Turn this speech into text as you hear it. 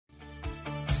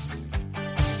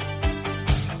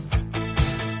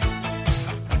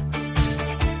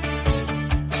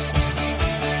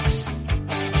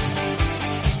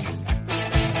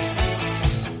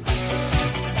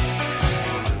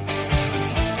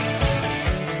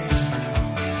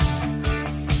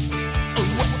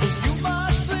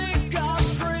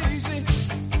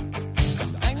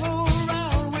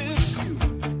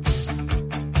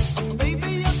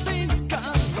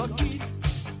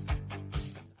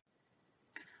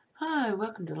Hello,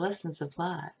 welcome to Lessons of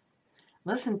Life.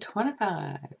 Lesson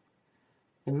 25.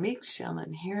 The meek shall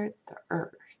inherit the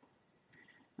earth.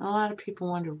 And a lot of people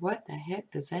wonder, what the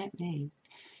heck does that mean?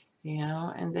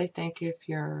 And they think if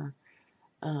you're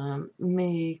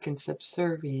meek and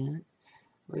subservient,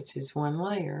 which is one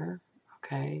layer,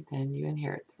 okay, then you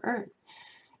inherit the earth.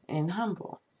 And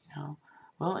humble.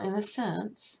 Well, in a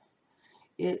sense,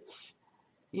 it's,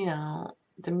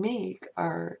 the meek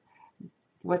are...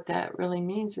 What that really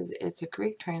means is it's a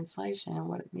Greek translation, and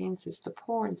what it means is the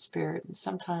poor in spirit, and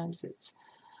sometimes it's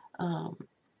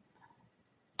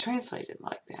translated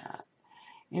like that.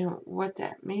 And what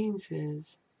that means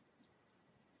is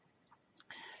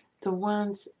the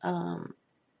ones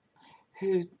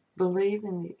who believe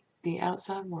in the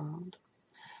outside world,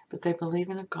 but they believe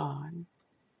in a God,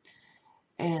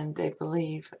 and they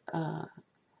believe,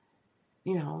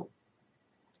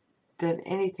 that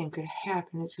anything could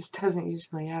happen. It just doesn't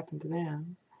usually happen to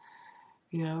them,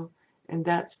 and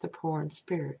that's the poor in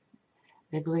spirit.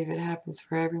 They believe it happens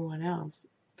for everyone else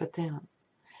but them.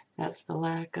 That's the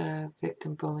lack of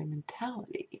victim bully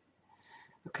mentality.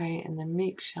 Okay, and the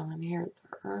meek shall inherit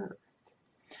the earth.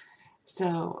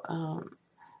 So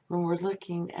when we're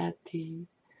looking at the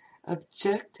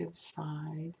objective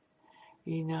side,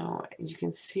 you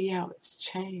can see how it's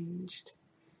changed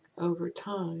over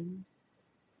time.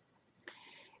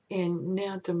 And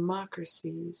now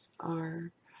democracies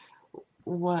are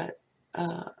what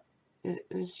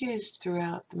is used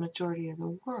throughout the majority of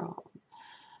the world.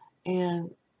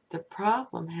 And the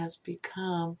problem has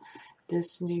become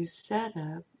this new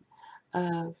setup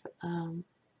of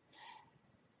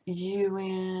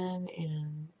UN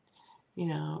and,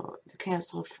 the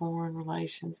Council of Foreign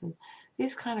Relations and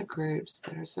these kind of groups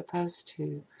that are supposed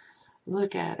to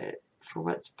look at it for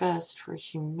what's best for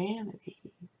humanity.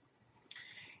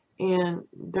 And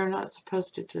they're not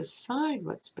supposed to decide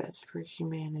what's best for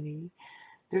humanity.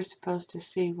 They're supposed to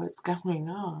see what's going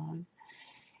on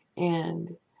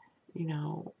and,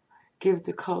 give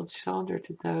the cold shoulder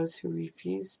to those who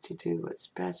refuse to do what's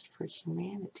best for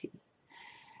humanity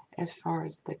as far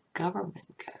as the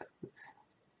government goes.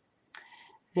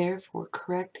 Therefore,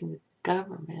 correcting the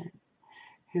government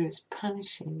who is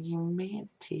punishing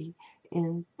humanity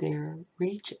in their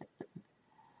region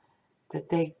that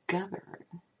they govern.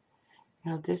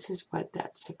 This is what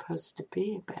that's supposed to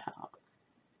be about.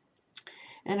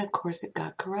 And of course, it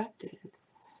got corrupted.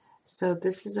 So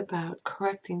this is about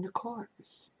correcting the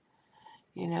course.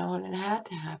 And it had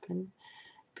to happen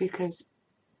because,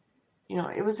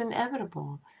 it was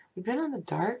inevitable. We've been on the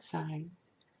dark side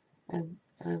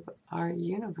of our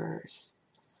universe.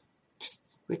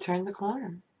 We turned the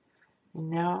corner. And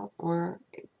now we're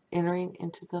entering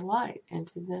into the light,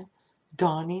 into the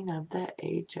dawning of the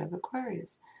age of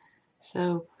Aquarius.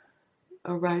 So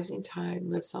a rising tide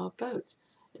lifts all boats.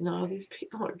 And all these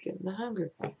people are getting the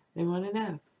hunger. They want to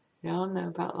know. They all know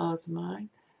about laws of mind.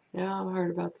 They all heard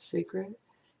about the secret.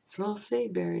 It's a little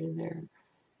seed buried in there.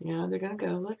 They're going to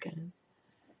go looking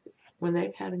when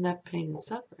they've had enough pain and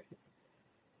suffering.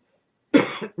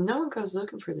 No one goes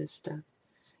looking for this stuff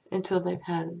until they've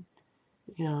had,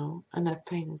 enough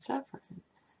pain and suffering.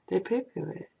 They poo-poo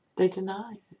it. They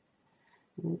deny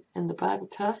it. And the Bible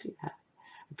tells you that.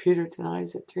 Peter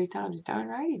denies it 3 times. Darn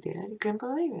right he did. He couldn't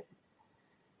believe it.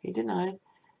 He denied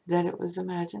that it was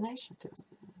imagination doing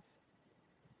this.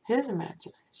 His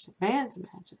imagination. Man's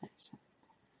imagination.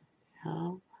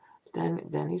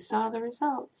 Then he saw the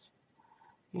results.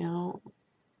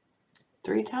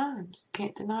 3 times.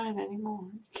 Can't deny it anymore.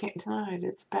 You can't deny it.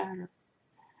 It's a pattern.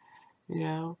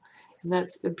 And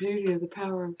that's the beauty of the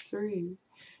power of 3.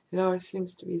 It always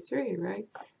seems to be 3, right?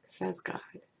 Because that's God.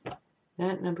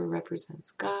 That number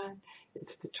represents God.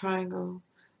 It's the triangle,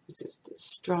 which is the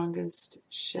strongest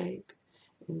shape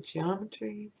in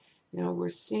geometry. We're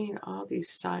seeing all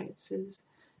these sciences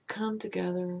come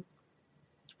together,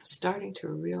 starting to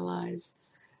realize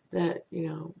that,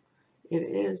 it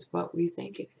is what we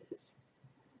think it is.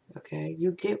 Okay?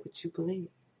 You get what you believe.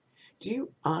 Do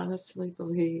you honestly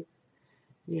believe,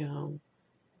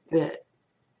 that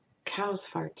cows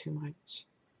fart too much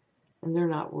and they're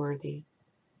not worthy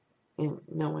and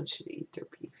no one should eat their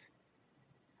beef?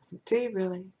 Do you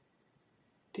really?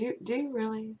 Do you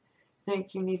really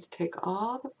think you need to take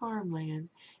all the farmland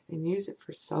and use it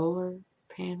for solar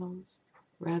panels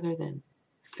rather than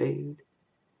food?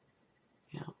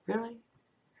 Really?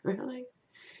 Really?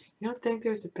 You don't think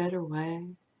there's a better way?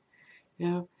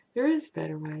 There is a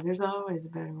better way. There's always a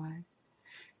better way.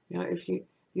 If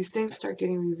these things start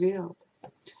getting revealed.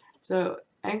 So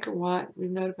Angkor Wat, we've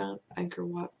known about Angkor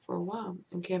Wat for a while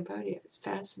in Cambodia. It's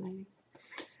fascinating.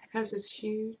 It has this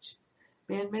huge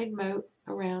man-made moat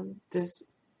around this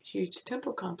huge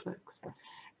temple complex.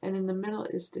 And in the middle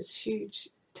is this huge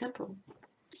temple.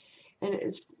 And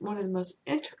it's one of the most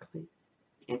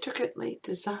intricately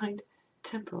designed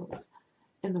temples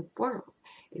in the world.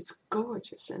 It's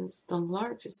gorgeous, and it's the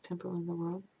largest temple in the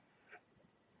world.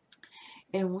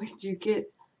 And when you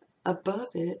get above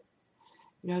it,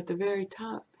 at the very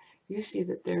top, you see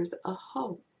that there's a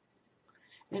hole,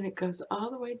 and it goes all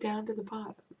the way down to the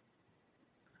bottom.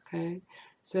 Okay,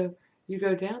 so you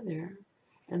go down there,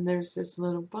 and there's this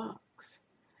little box.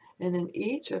 And in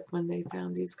Egypt, when they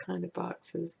found these kind of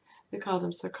boxes, they called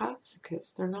them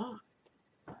sarcophagus. They're not.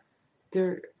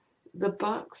 They're the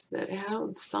box that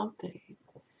held something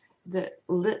that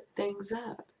lit things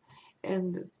up.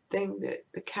 And the thing that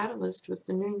the catalyst was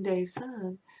the noonday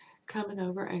sun coming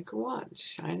over Angkor Wat,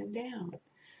 shining down.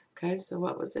 Okay, so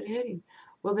what was it hitting?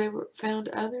 Well, they found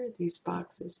other of these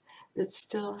boxes that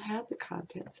still had the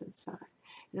contents inside.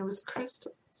 And it was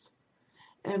crystals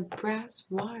and brass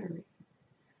wiring.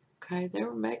 Okay, they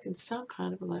were making some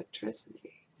kind of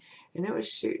electricity. And it was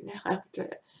shooting out to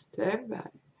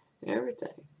everybody and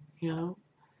everything,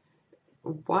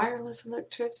 wireless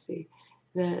electricity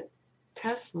that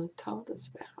Tesla told us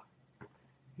about.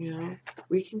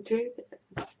 We can do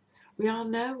this. We all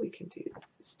know we can do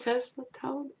this. Tesla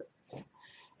told us.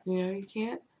 You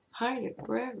can't hide it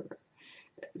forever.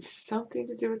 It's something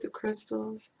to do with the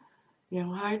crystals,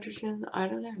 hydrogen, I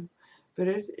don't know. But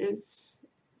it's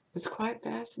quite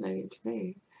fascinating to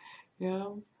me,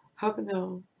 hoping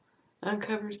they'll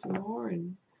uncover some more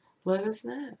and let us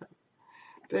know.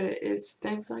 But it's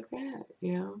things like that,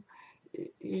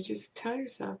 You just tell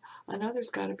yourself, I know there's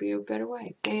got to be a better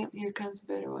way. Bam, here comes a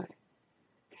better way.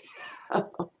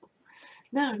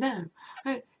 No.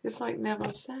 It's like Neville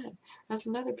said. That's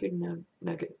another big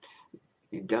nugget.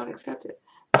 You don't accept it.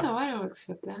 No, I don't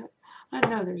accept that. I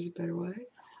know there's a better way.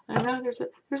 I know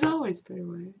there's always a better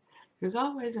way. There's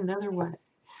always another way.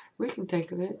 We can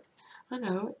think of it. I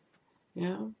know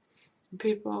it.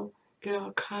 People get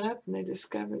all caught up and they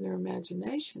discover their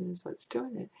imagination is what's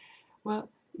doing it.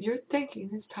 Well, your thinking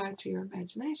is tied to your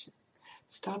imagination.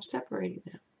 Stop separating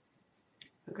them.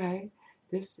 Okay?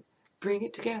 Bring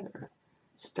it together.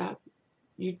 Stop.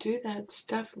 You do that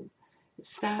stuff,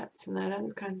 SATs and that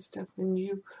other kind of stuff when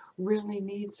you really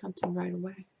need something right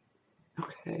away.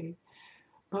 Okay?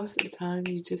 Most of the time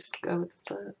you just go with the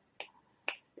flow.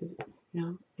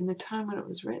 In the time when it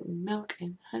was written, milk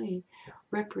and honey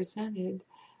represented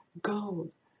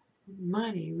gold,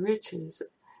 money, riches.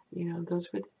 Those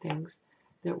were the things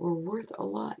that were worth a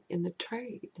lot in the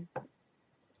trade.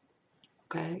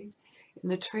 Okay? In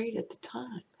the trade at the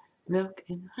time, milk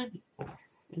and honey.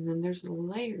 And then there's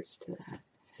layers to that.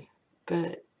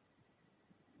 But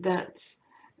that's,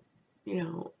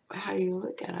 how you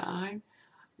look at it.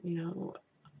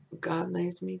 God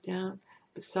lays me down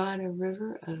beside a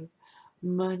river of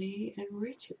money and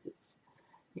riches.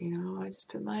 I just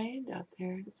put my hand out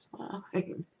there and it's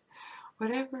fine.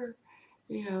 Whatever,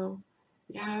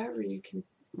 however you can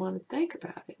want to think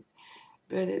about it.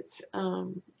 But it's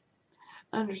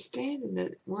understanding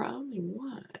that we're only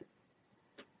one.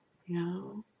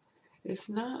 It's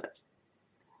not,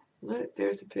 look,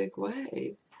 there's a big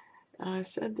wave. I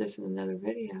said this in another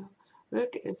video.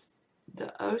 Look, it's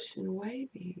the ocean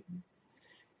waving.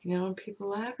 And people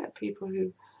laugh at people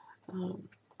who,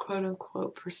 quote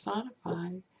unquote,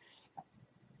 personify,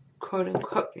 quote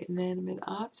unquote, inanimate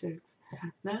objects.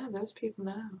 No, those people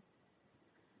know.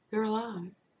 They're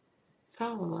alive. It's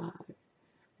all alive.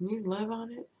 When you love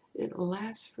on it, it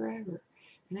lasts forever.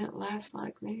 And it lasts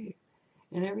like new.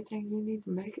 And everything you need to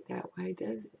make it that way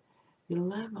does it. You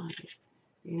love on it.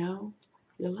 You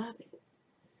love it.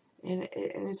 And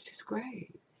it's just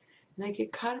great. And they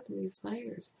get caught up in these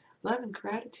layers. Love and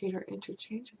gratitude are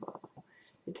interchangeable.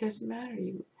 It doesn't matter.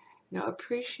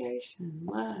 Appreciation,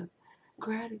 love,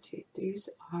 gratitude, these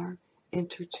are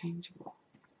interchangeable.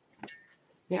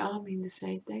 They all mean the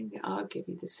same thing. They all give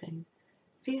you the same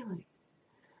feeling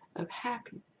of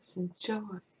happiness and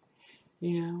joy.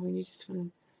 When you just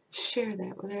want to share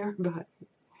that with everybody.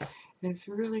 And it's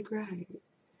really great.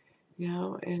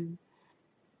 And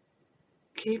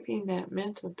keeping that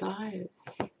mental diet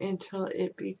until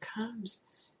it becomes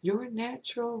your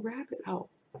natural rabbit hole.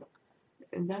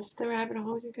 And that's the rabbit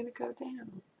hole you're going to go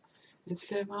down.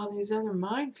 Instead of all these other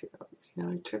minefields,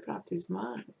 you're tripping off these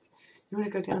mines. You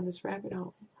want to go down this rabbit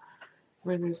hole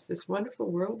where there's this wonderful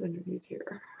world underneath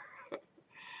here.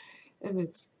 And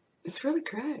it's really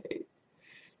great.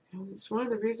 It's one of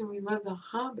the reasons we love the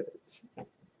hobbits.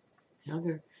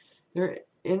 They're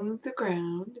in the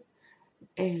ground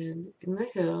and in the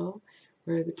hill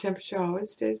where the temperature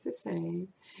always stays the same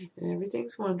and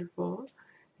everything's wonderful,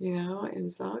 and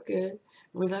it's all good.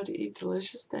 We love to eat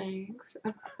delicious things.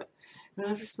 We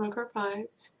love to smoke our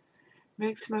pipes,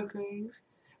 make smoke rings,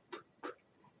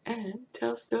 and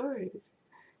tell stories.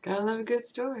 Gotta love a good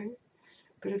story.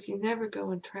 But if you never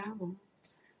go and travel,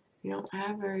 you don't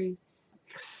have very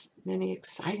many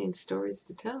exciting stories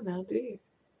to tell now, do you?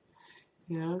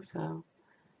 So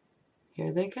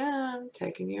here they come,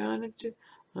 taking you on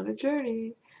a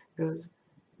journey. Those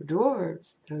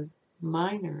dwarves, those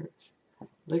miners,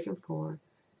 looking for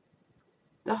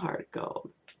the heart of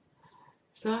gold.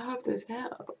 So I hope this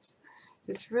helps.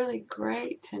 It's really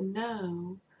great to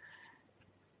know,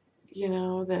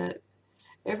 that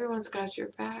everyone's got your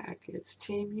back. It's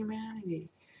Team Humanity,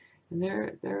 and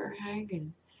they're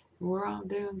hanging. We're all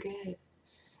doing good.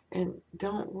 And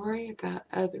don't worry about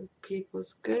other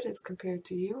people's good as compared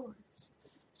to yours.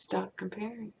 Stop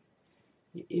comparing.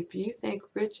 If you think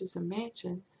rich is a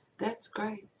mansion, that's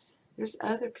great. There's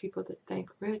other people that think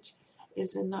rich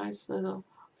is a nice little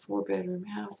 4-bedroom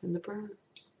house in the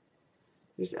burbs.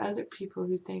 There's other people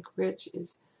who think rich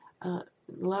is a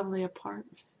lovely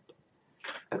apartment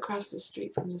across the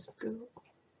street from the school.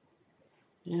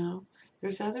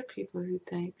 There's other people who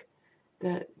think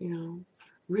that,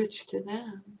 rich to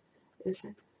them is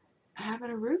having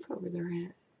a roof over their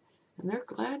head, and they're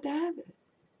glad to have it.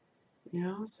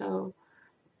 So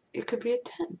it could be a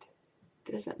tent.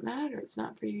 It doesn't matter. It's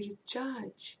not for you to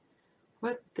judge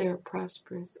what their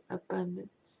prosperous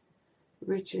abundance,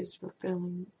 riches,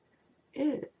 fulfilling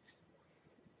is.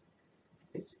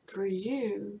 It's for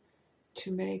you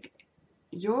to make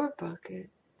your bucket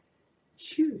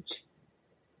huge,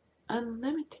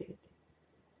 unlimited.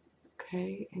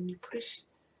 Okay? And you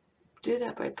do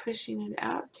that by pushing it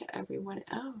out to everyone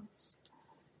else.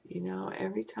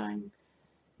 Every time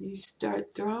you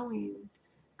start throwing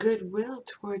goodwill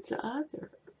towards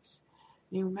others,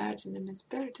 you imagine them as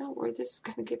better. Don't worry, this is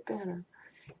going to get better.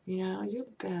 You're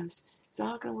the best. It's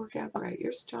all going to work out great.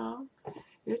 You're strong.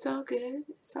 It's all good.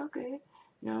 It's all good.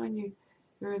 And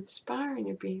you're inspiring.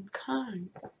 You're being kind.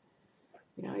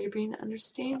 You're being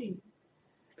understanding.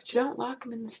 But you don't lock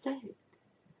them in the state.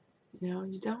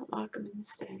 You don't lock them in the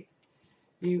state.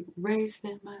 You raise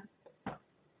them up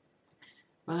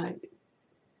by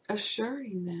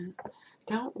assuring them,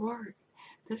 don't worry,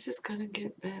 this is going to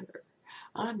get better.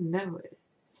 I know it.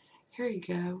 Here you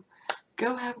go.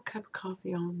 Go have a cup of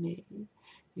coffee on me.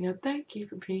 Thank you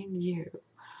for being you.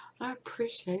 I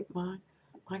appreciate my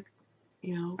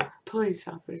police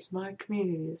officers, my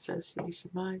community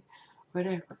association, my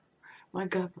whatever, my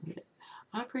government.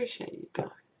 I appreciate you guys.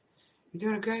 You're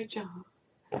doing a great job.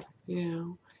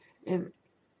 And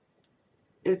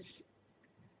it's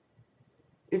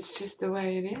just the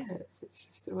way it is. It's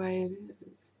just the way it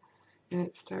is. And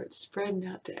it starts spreading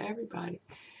out to everybody.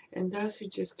 And those who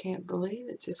just can't believe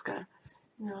it just got,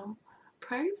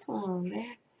 pray for them.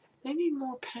 They need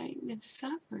more pain and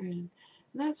suffering.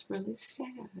 And that's really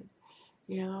sad,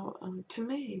 to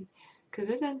me. Because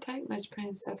it doesn't take much pain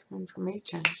and suffering for me to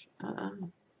change. I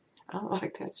don't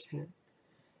like that shit.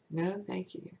 No,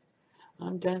 thank you.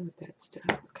 I'm done with that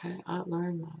stuff, okay? I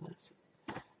learned my lesson.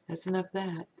 That's enough of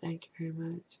that. Thank you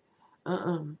very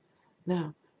much.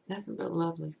 No, nothing but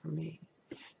lovely for me.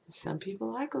 Some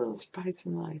people like a little spice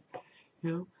in life.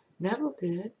 Neville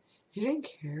did. He didn't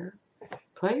care.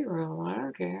 Play your role. I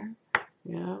don't care.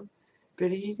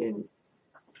 But he didn't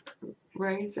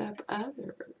raise up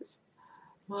others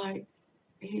like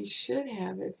he should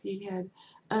have if he had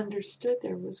understood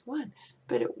there was one.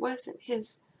 But it wasn't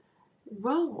his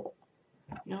role.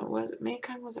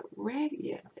 Mankind wasn't ready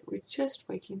yet. They were just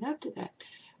waking up to that.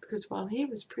 Because while he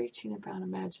was preaching about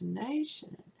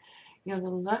imagination, the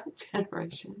love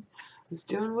generation was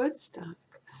doing Woodstock,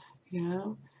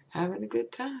 having a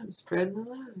good time, spreading the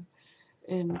love.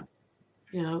 And,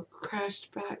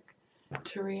 crashed back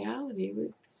to reality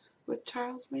with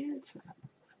Charles Manson,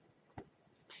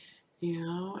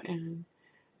 and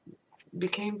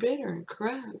became bitter and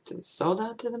corrupt and sold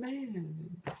out to the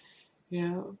man,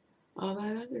 and, all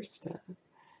that other stuff.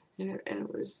 And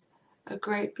it was a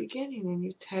great beginning. And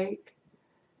you take,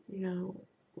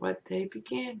 what they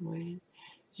began with,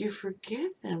 you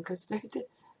forgive them because they're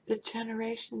the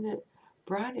generation that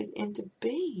brought it into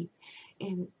being.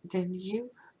 And then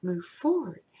you move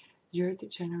forward. You're the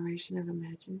generation of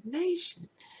imagination,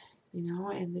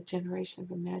 and the generation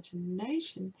of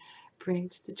imagination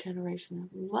brings the generation of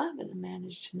love and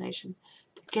imagination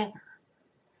together.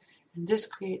 And this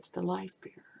creates the life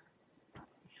bearer.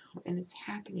 And it's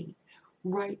happening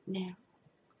right now.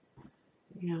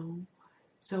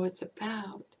 So it's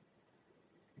about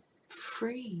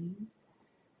freeing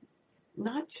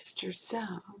not just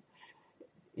yourself.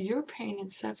 Your pain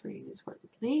and suffering is what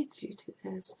leads you to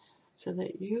this, so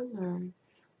that you learn,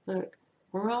 look,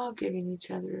 we're all giving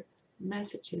each other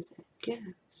messages and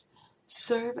gifts.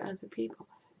 Serve other people.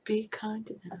 Be kind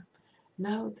to them.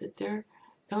 Know that they're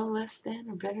no less than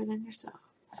or better than yourself.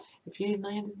 If you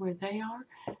landed where they are,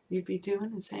 you'd be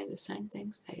doing and saying the same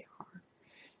things they are.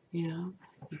 You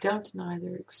don't deny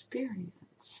their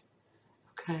experience.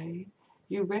 Okay?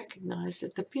 You recognize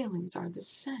that the feelings are the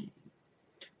same,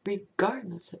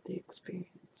 regardless of the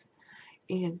experience.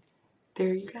 And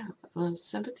there you go. A little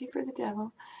sympathy for the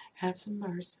devil, have some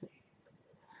mercy,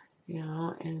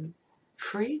 and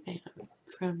free them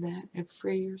from that and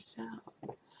free yourself.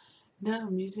 No,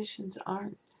 musicians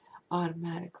aren't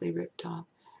automatically ripped off,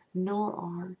 nor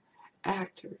are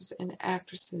actors and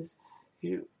actresses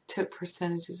who took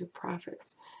percentages of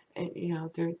profits. And,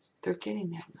 they're getting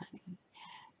that money.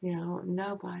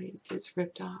 Nobody gets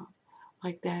ripped off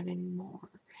like that anymore.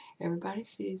 Everybody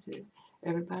sees it.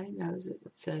 Everybody knows it.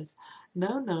 It says,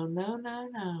 no, no, no, no,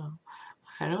 no.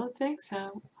 I don't think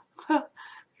so.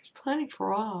 There's plenty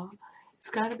for all. It's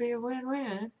got to be a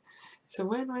win-win. It's a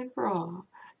win-win for all.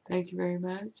 Thank you very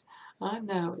much. I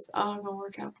know it's all going to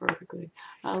work out perfectly.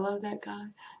 I love that guy.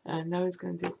 And I know he's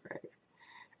going to do great.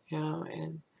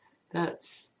 And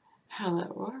that's how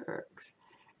that works.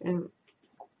 And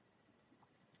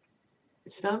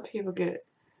some people get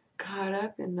caught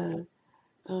up in the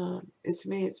it's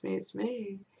me, it's me, it's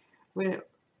me, when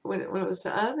it was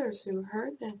the others who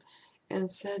heard them and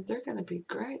said they're going to be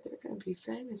great, they're going to be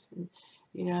famous, and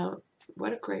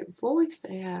what a great voice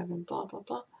they have, and blah blah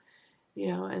blah,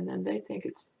 and then they think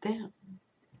it's them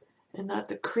and not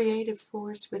the creative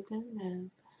force within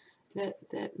them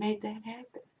that made that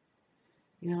happen.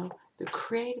 The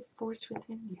creative force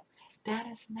within you, that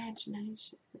is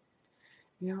imagination.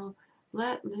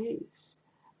 Let loose.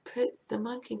 Put the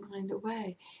monkey mind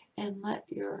away and let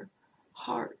your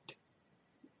heart,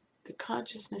 the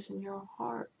consciousness in your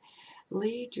heart,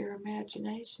 lead your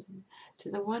imagination to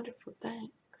the wonderful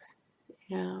things,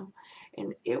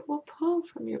 and it will pull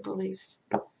from your beliefs.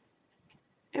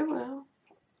 It will,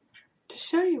 to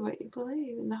show you what you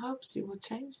believe in the hopes you will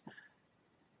change that,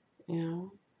 and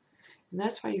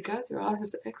that's why you go through all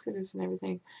this exodus and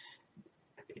everything,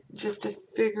 just to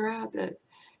figure out that,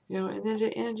 and then at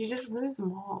the end you just lose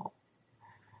them all.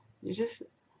 You just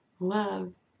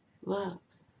love.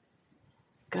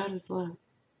 God is love.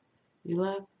 You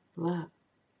love.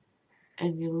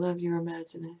 And you love your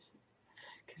imagination.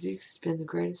 Because you can spin the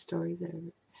greatest stories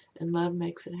ever. And love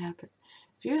makes it happen.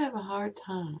 If you have a hard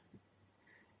time,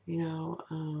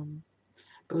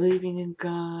 believing in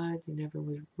God, you never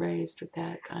were raised with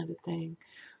that kind of thing,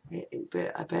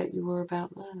 but I bet you were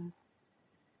about love.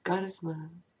 God is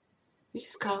love. You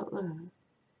just call it love.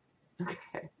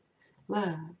 Okay?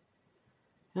 Love.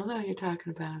 You'll know you're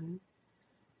talking about it.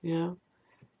 You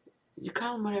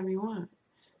call him whatever you want.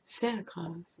 Santa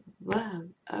Claus, love,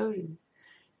 Odin,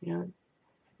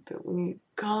 but when you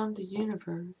call him the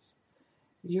universe,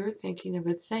 you're thinking of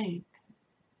a thing,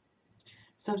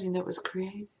 something that was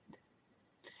created.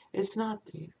 It's not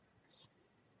the universe.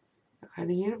 Okay,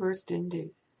 the universe didn't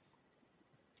do this.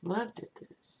 Love did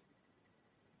this.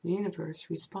 The universe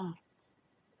responds.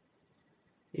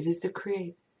 It is the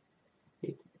creator.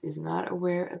 It is not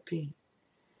aware of being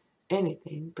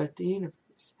anything but the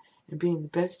universe and being the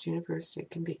best universe it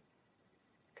can be.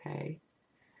 Okay?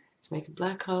 It's making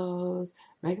black holes,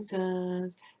 making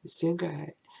suns. It's doing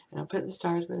great. And I'm putting the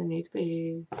stars where they need to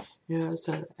be,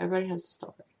 so that everybody has a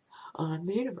story. I'm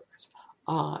the universe.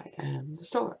 I am the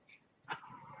story.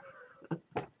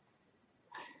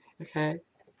 Okay?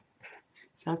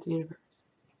 It's not the universe.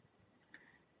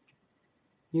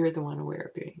 You're the one aware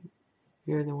of being.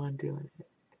 You're the one doing it.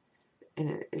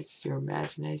 And it's your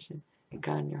imagination and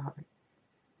God in your heart.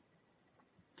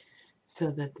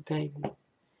 So that the baby,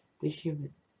 the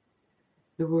human,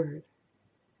 the word,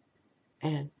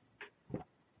 and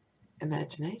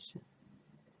imagination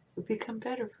would become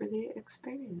better for the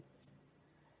experience.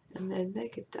 And then they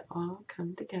get to all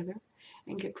come together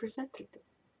and get presented.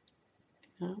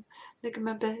 Look at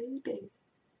my baby.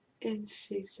 And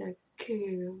she's so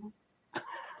cool.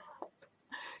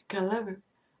 Gotta love her.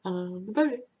 I'm the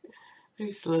baby. I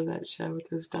used to love that show with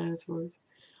those dinosaurs.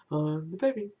 I'm the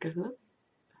baby. Gotta love her.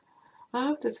 I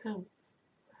hope this helps.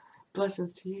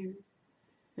 Blessings to you.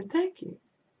 And thank you.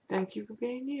 Thank you for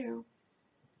being you.